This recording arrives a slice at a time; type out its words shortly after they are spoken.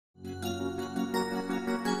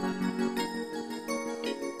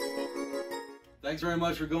Thanks very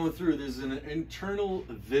much for going through. This is an internal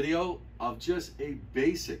video of just a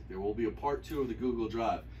basic. There will be a part 2 of the Google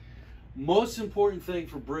Drive. Most important thing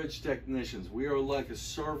for bridge technicians, we are like a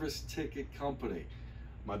service ticket company.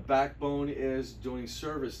 My backbone is doing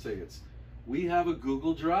service tickets. We have a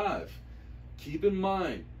Google Drive. Keep in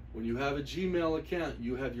mind, when you have a Gmail account,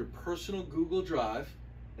 you have your personal Google Drive,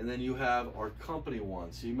 and then you have our company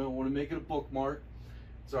one. So you might want to make it a bookmark.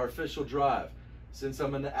 It's our official drive. Since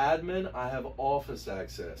I'm an admin, I have office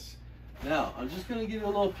access. Now, I'm just going to give you a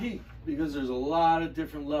little peek because there's a lot of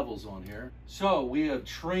different levels on here. So we have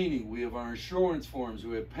training, we have our insurance forms,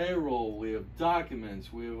 we have payroll, we have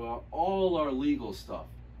documents, we have all our legal stuff.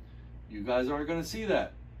 You guys aren't going to see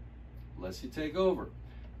that unless you take over.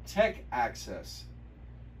 Tech access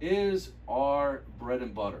is our bread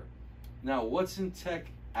and butter. Now, what's in tech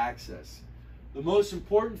access? The most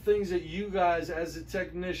important things that you guys as the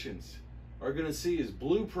technicians are going to see is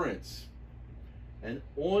blueprints and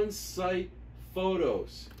on-site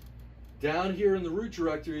photos. Down here in the root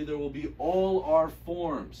directory, there will be all our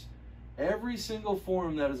forms. Every single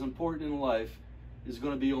form that is important in life is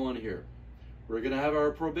going to be on here. We're going to have our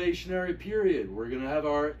probationary period. We're going to have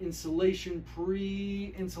our installation,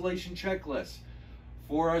 pre-installation checklist.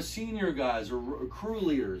 For our senior guys or crew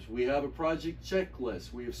leaders, we have a project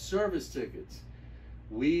checklist. We have service tickets.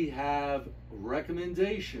 We have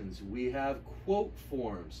recommendations. We have quote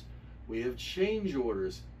forms. We have change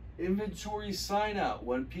orders, inventory sign out.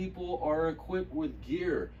 When people are equipped with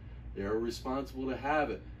gear, they are responsible to have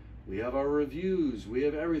it. We have our reviews. We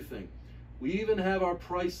have everything. We even have our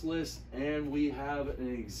price list, and we have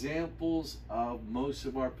examples of most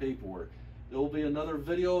of our paperwork. There will be another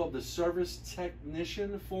video of the service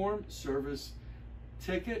technician form, service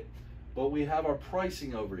ticket, but we have our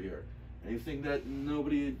pricing over here. Anything that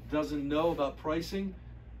nobody doesn't know about pricing,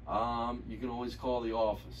 you can always call the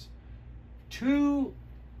office. 2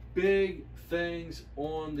 big things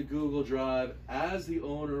on the Google Drive as the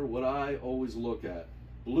owner, what I always look at: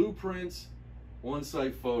 blueprints,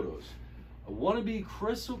 on-site photos. I want to be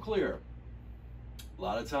crystal clear. A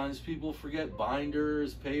lot of times people forget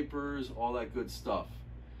binders, papers, all that good stuff.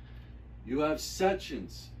 You have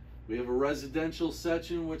sections. We have a residential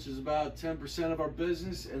section, which is about 10% of our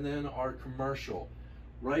business, and then our commercial.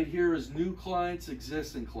 Right here is new clients,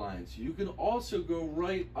 existing clients. You can also go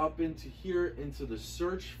right up into here, into the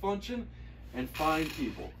search function, and find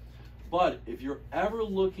people. But if you're ever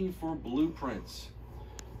looking for blueprints,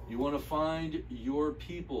 you want to find your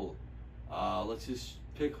people. Let's just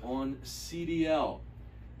pick on CDL.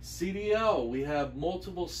 CDL, we have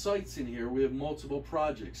multiple sites in here. We have multiple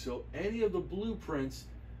projects. So any of the blueprints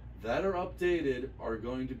that are updated are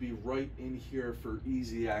going to be right in here for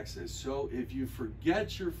easy access. So if you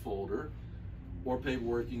forget your folder or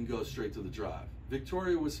paperwork, you can go straight to the drive.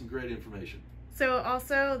 Victoria with some great information. So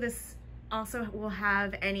also, this also will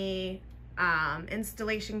have any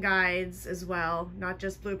installation guides as well, not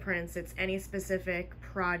just blueprints. It's any specific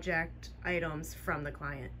project items from the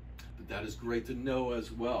client. But that is great to know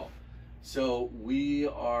as well. So we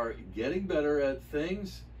are getting better at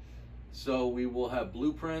things. So we will have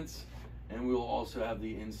blueprints, and we will also have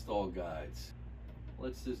the install guides.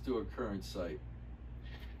 Let's just do a current site.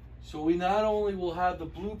 So we not only will have the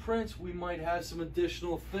blueprints, we might have some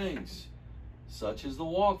additional things, such as the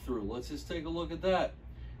walkthrough. Let's just take a look at that.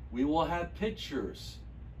 We will have pictures.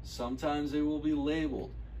 Sometimes they will be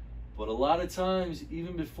labeled. But a lot of times,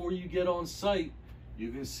 even before you get on site,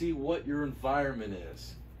 you can see what your environment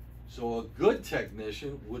is. So a good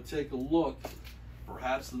technician would take a look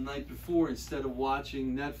perhaps the night before, instead of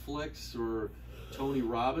watching Netflix or Tony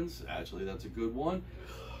Robbins. Actually, that's a good one.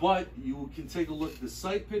 But you can take a look at the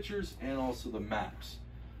site pictures and also the maps.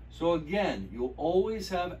 So again, you'll always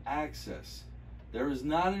have access. There is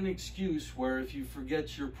not an excuse where if you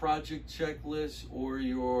forget your project checklist or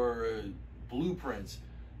your blueprints,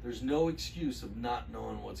 there's no excuse of not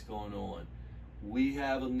knowing what's going on. We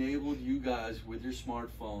have enabled you guys with your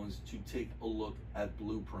smartphones to take a look at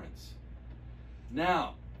blueprints.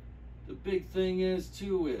 Now, the big thing is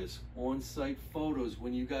on-site photos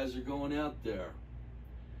when you guys are going out there.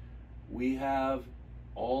 We have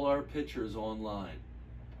all our pictures online.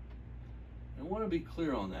 I want to be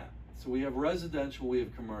clear on that. So we have residential, we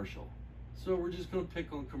have commercial. So we're just going to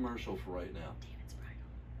pick on commercial for right now.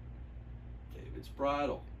 David's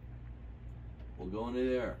Bridal. We'll go into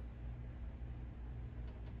there.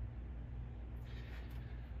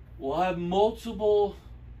 We'll have multiple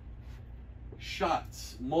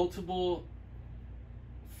shots, multiple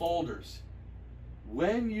folders.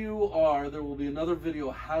 When you are, there will be another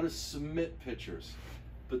video how to submit pictures.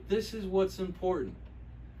 But this is what's important.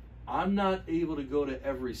 I'm not able to go to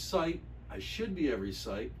every site. I should be every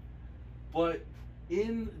site, but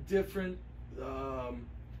in different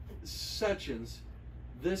sections,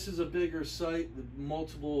 this is a bigger site,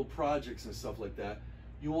 multiple projects and stuff like that.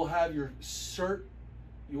 You will have your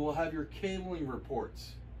you will have your cabling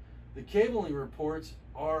reports. The cabling reports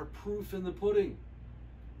are proof in the pudding,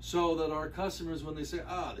 so that our customers, when they say,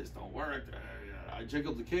 this don't work, I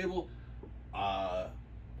jiggled the cable,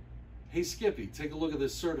 hey Skippy, take a look at the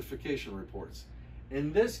certification reports.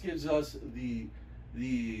 And this gives us the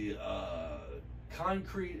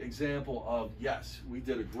concrete example of, yes, we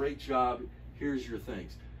did a great job, here's your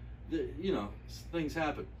things. You know, things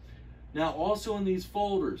happen. Now also in these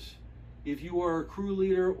folders, if you are a crew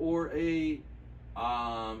leader or a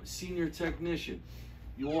senior technician,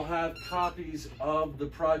 you will have copies of the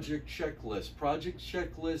project checklist. Project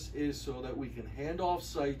checklist is so that we can hand off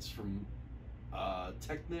sites from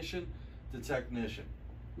technician to technician.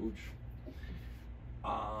 Ooch.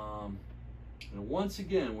 And once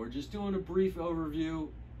again, we're just doing a brief overview,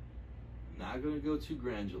 not going to go too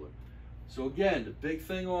granular. So again, the big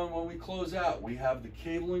thing on when we close out, we have the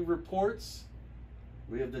cabling reports,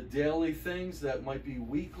 we have the daily things that might be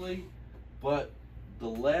weekly, but the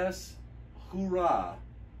last hoorah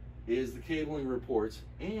is the cabling reports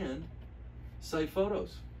and site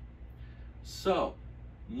photos. So,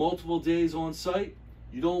 multiple days on site.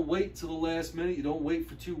 You don't wait till the last minute. You don't wait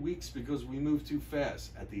for 2 weeks because we move too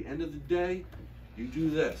fast. At the end of the day, you do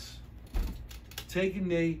this. Take a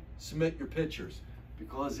knee, submit your pictures.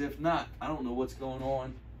 Because if not, I don't know what's going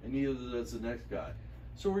on, and neither does the next guy.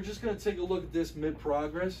 So we're just going to take a look at this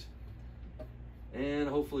mid-progress, and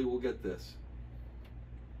hopefully we'll get this.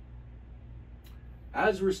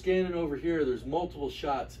 As we're scanning over here, there's multiple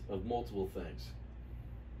shots of multiple things.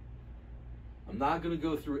 I'm not going to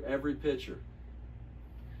go through every picture.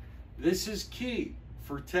 This is key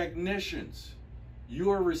for technicians. You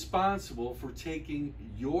are responsible for taking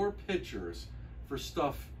your pictures for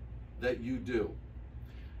stuff that you do.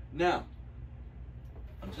 Now,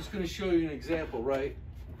 I'm just going to show you an example, right?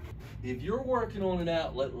 If you're working on an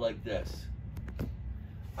outlet like this,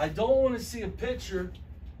 I don't want to see a picture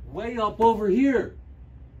way up over here.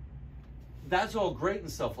 That's all great and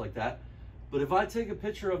stuff like that. But if I take a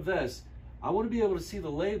picture of this, I want to be able to see the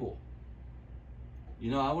label. You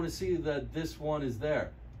know, I want to see that this one is there.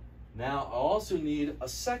 Now, I also need a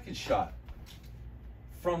second shot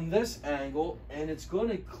from this angle, and it's going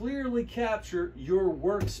to clearly capture your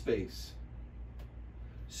workspace.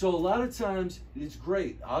 So a lot of times, it's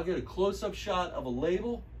great. I'll get a close-up shot of a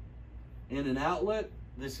label and an outlet.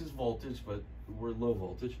 This is voltage, but we're low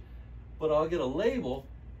voltage. But I'll get a label,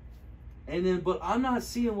 and then, but I'm not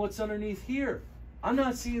seeing what's underneath here. I'm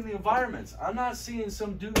not seeing the environments. I'm not seeing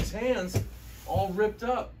some dude's hands all ripped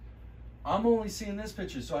up. I'm only seeing this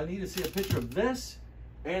picture, so I need to see a picture of this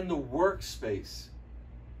and the workspace.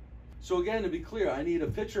 So again, to be clear, I need a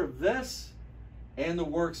picture of this and the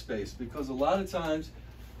workspace, because a lot of times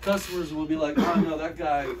customers will be like, oh no, that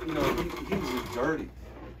guy, you know, he's dirty.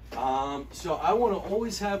 So I want to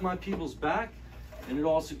always have my people's back, and it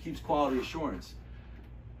also keeps quality assurance.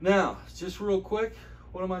 Now, just real quick,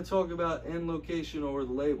 what am I talking about? End location or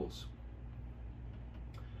the labels.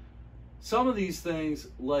 Some of these things,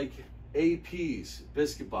 like APs,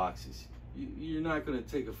 biscuit boxes, you're not going to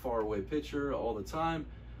take a far away picture all the time,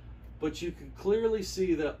 but you can clearly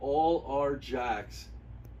see that all our jacks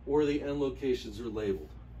or the end locations are labeled.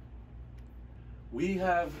 We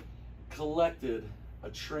have collected a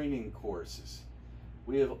training courses.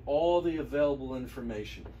 We have all the available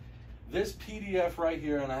information. This PDF right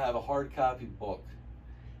here, and I have a hard copy book.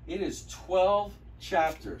 It is 12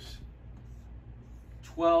 chapters.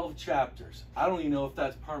 12 chapters. I don't even know if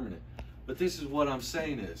that's permanent, but this is what I'm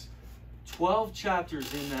saying is 12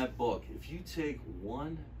 chapters in that book. If you take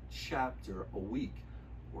one chapter a week,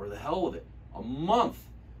 or the hell with it, a month,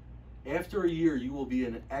 after a year, you will be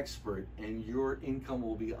an expert and your income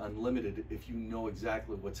will be unlimited if you know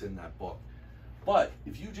exactly what's in that book. But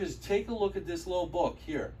if you just take a look at this little book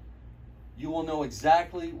here, you will know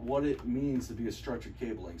exactly what it means to be a structured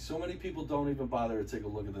cabling. So many people don't even bother to take a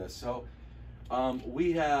look at this. So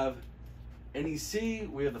we have NEC,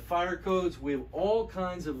 we have the fire codes, we have all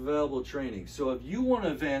kinds of available training. So if you want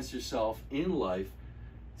to advance yourself in life,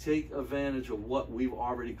 take advantage of what we've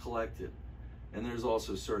already collected. And there's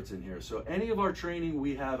also certs in here. So any of our training,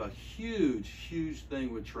 we have a huge, huge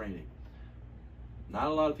thing with training. Not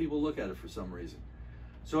a lot of people look at it for some reason.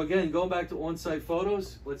 So again, going back to on-site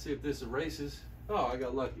photos, let's see if this erases. Oh, I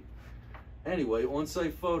got lucky. Anyway,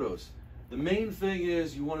 on-site photos. The main thing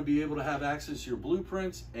is you want to be able to have access to your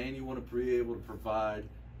blueprints, and you want to be able to provide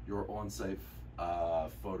your on-site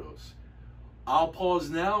photos. I'll pause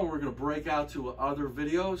now and we're going to break out to other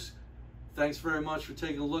videos. Thanks very much for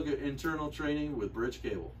taking a look at internal training with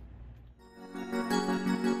BridgeCable.